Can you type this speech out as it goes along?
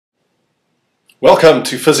Welcome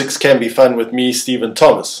to Physics Can Be Fun with me, Stephen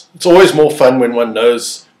Thomas. It's always more fun when one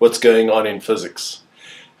knows what's going on in physics.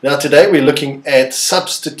 Now today we're looking at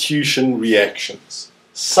substitution reactions.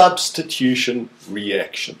 Substitution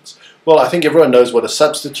reactions. Well, I think everyone knows what a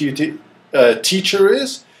substitute teacher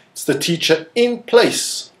is. It's the teacher in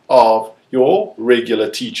place of your regular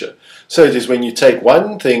teacher. So it is when you take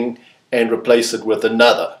one thing and replace it with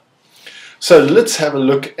another. So let's have a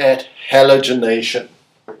look at halogenation.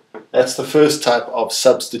 That's the first type of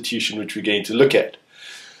substitution which we're going to look at.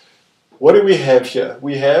 What do we have here?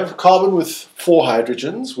 We have carbon with 4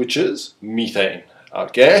 hydrogens, which is methane, our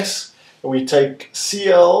gas. And we take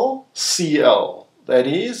ClCl, that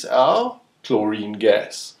is our chlorine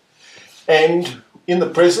gas. And in the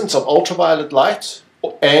presence of ultraviolet light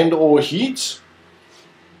and or heat,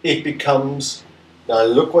 it becomes, now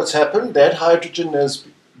look what's happened, that hydrogen has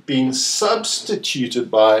been substituted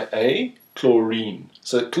by a chlorine.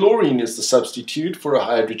 So chlorine is the substitute for a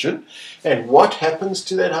hydrogen, and what happens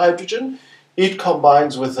to that hydrogen? It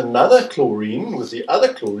combines with another chlorine, with the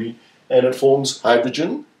other chlorine, and it forms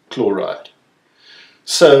hydrogen chloride.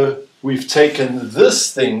 So we've taken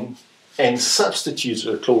this thing and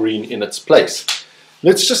substituted a chlorine in its place.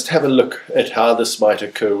 Let's just have a look at how this might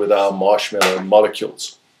occur with our marshmallow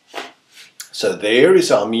molecules. So there is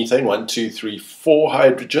our methane, 1, 2, 3, 4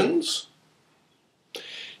 hydrogens.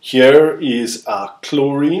 Here is our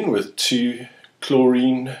chlorine with 2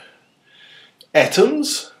 chlorine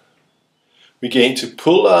atoms. We're going to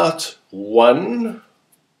pull out one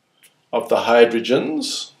of the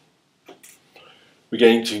hydrogens. We're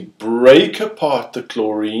going to break apart the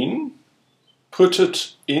chlorine, put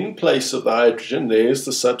it in place of the hydrogen. There's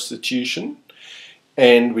the substitution.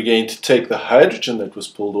 And we're going to take the hydrogen that was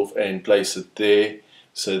pulled off and place it there.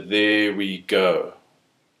 So there we go.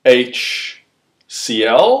 HCl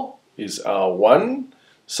is our one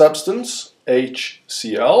substance,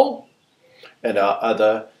 HCl, and our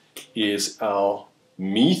other is our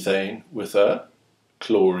methane with a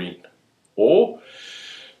chlorine, or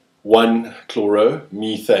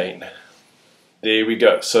 1-chloromethane. There we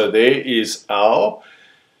go. So there is our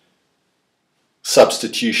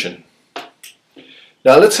substitution.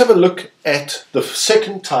 Now let's have a look at the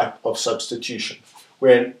second type of substitution,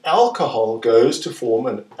 where an alcohol goes to form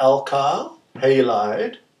an alkyl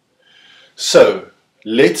halide. So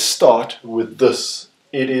let's start with this.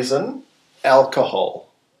 It is an alcohol.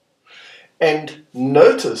 And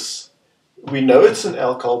notice, we know it's an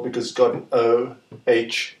alcohol because it's got an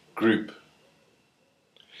OH group.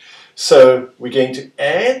 So we're going to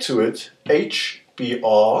add to it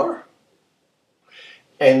HBr.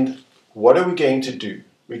 And what are we going to do?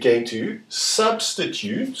 We're going to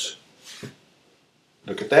substitute.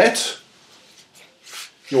 Look at that.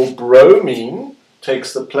 Your bromine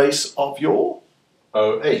takes the place of your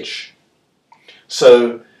OH.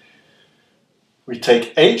 So we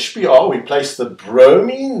take HBr, we place the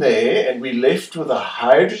bromine there, and we're left with a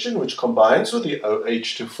hydrogen which combines with the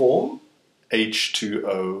OH to form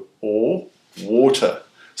H2O, or water.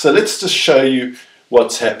 So let's just show you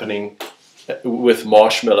what's happening with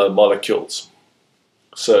marshmallow molecules.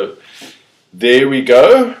 So there we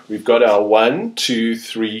go. We've got our 1, 2,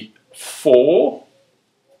 3, 4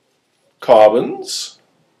 carbons.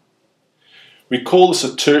 We call this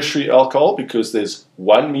a tertiary alcohol because there's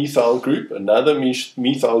one methyl group, another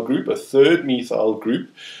methyl group, a third methyl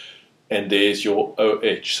group, and there's your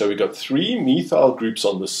OH. So we've got 3 methyl groups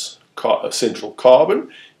on this central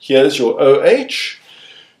carbon. Here's your OH.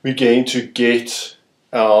 We're going to get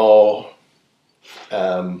our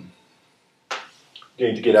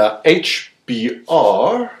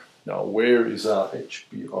HBr. Now, where is our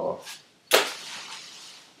HBr?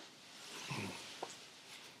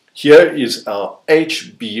 Here is our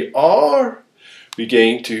HBr. We're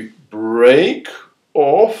going to break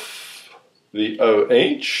off the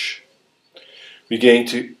OH. We're going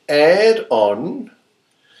to add on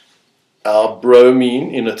our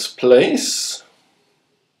bromine in its place.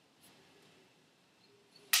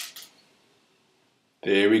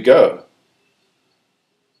 There we go.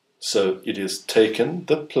 So it has taken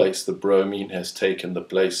the place, the bromine has taken the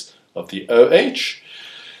place of the OH.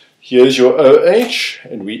 Here's your OH,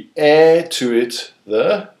 and we add to it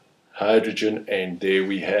the hydrogen, and there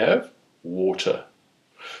we have water.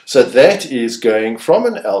 So that is going from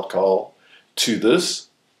an alcohol to this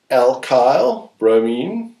alkyl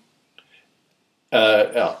bromine,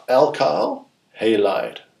 alkyl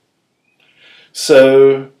halide.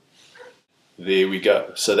 So there we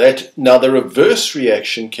go. So that, now the reverse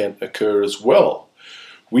reaction can occur as well.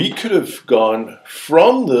 We could have gone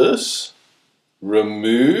from this,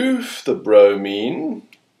 remove the bromine,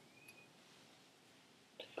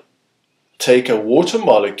 take a water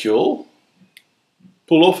molecule,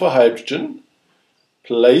 pull off a hydrogen,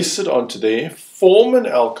 place it onto there, form an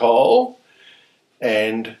alcohol,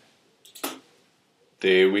 and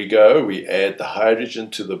there we go. We add the hydrogen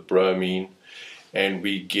to the bromine and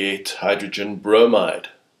we get hydrogen bromide.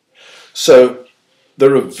 So the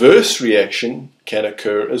reverse reaction can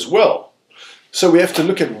occur as well. So we have to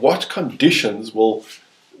look at what conditions will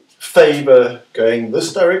favor going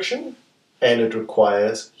this direction, and it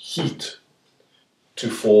requires heat to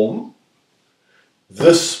form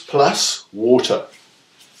this plus water,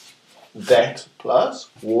 that plus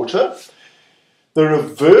water. The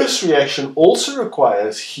reverse reaction also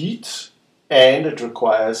requires heat, and it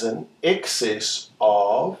requires an excess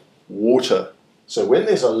of water. So when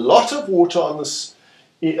there's a lot of water on this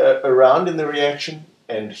around in the reaction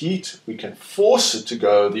and heat, we can force it to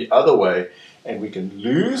go the other way, and we can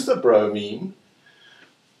lose the bromine,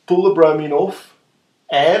 pull the bromine off,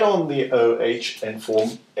 add on the OH and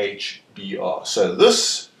form HBr. So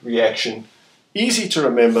this reaction, easy to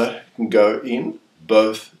remember, can go in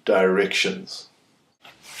both directions.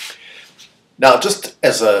 Now, just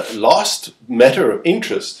as a last matter of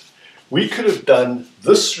interest, we could have done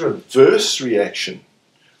this reverse reaction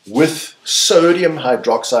with sodium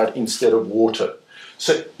hydroxide instead of water.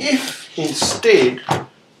 So if instead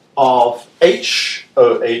of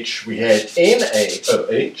HOH we had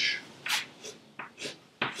NaOH,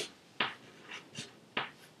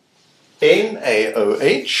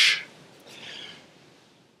 NaOH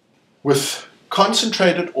with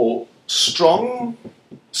concentrated or strong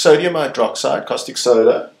sodium hydroxide, caustic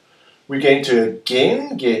soda, we're going to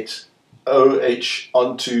again get OH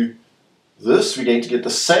onto this. We're going to get the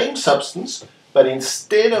same substance, but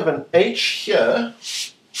instead of an H here,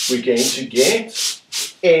 we're going to get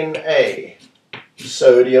Na,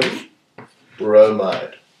 sodium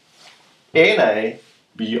bromide,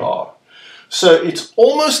 NaBr. So it's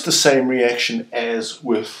almost the same reaction as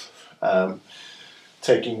with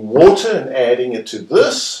taking water and adding it to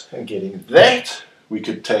this and getting that. We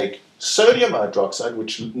could take sodium hydroxide,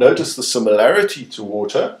 which, notice the similarity to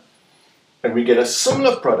water, and we get a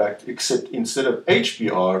similar product, except instead of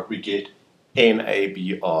HBr, we get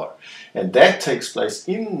NaBr. And that takes place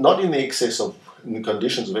not in the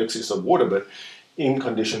conditions of excess of water, but in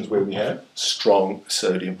conditions where we have strong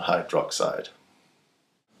sodium hydroxide.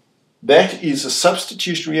 That is a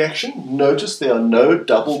substitution reaction. Notice there are no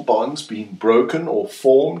double bonds being broken or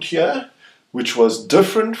formed here, which was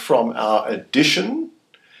different from our addition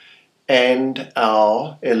and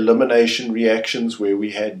our elimination reactions where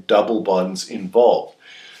we had double bonds involved.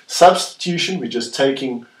 Substitution, we're just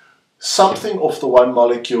taking something off the one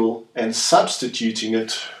molecule and substituting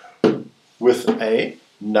it with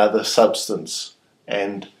another substance.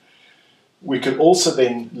 And we could also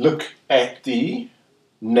then look at the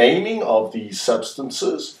naming of these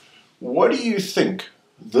substances. What do you think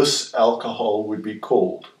this alcohol would be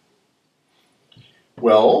called?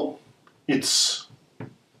 Well,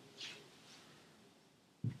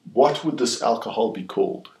 what would this alcohol be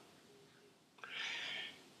called?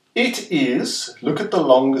 It is, look at the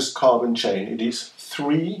longest carbon chain, it is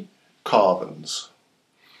 3 carbons.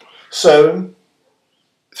 So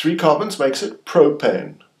 3 carbons makes it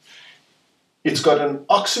propane. It's got an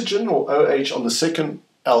oxygen or OH on the second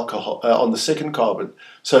on the second carbon.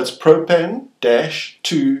 So it's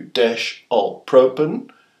propan-2-ol, propane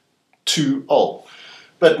 2-ol.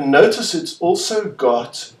 But notice it's also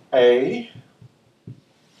got a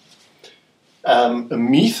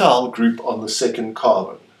methyl group on the second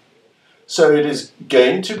carbon. So it is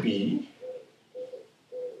going to be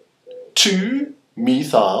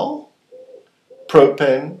 2-methyl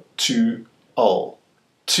propan 2-ol.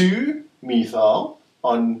 2-methyl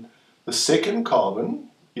on the second carbon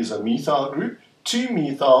is a methyl group.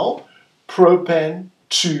 2-methyl propan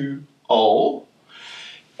 2-ol.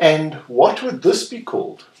 And what would this be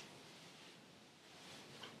called?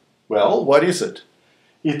 Well, what is it?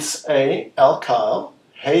 It's a alkyl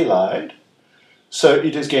halide. So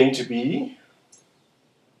it is going to be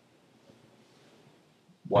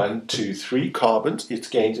 1, 2, 3 carbons. It's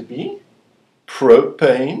going to be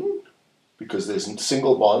propane, because there's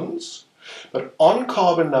single bonds. But on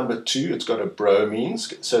carbon number 2, it's got a bromine.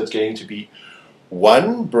 So it's going to be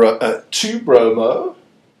 2 bromo.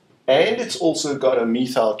 And it's also got a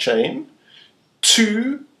methyl chain,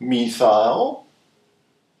 2-methyl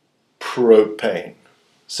propane.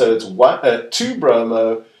 So it's 2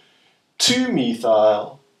 bromo,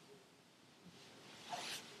 2-methyl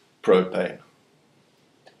propane.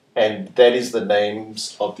 And that is the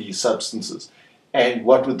names of these substances. And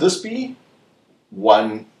what would this be?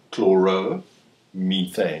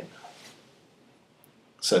 1-chloromethane.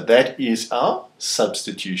 So that is our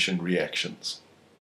substitution reactions.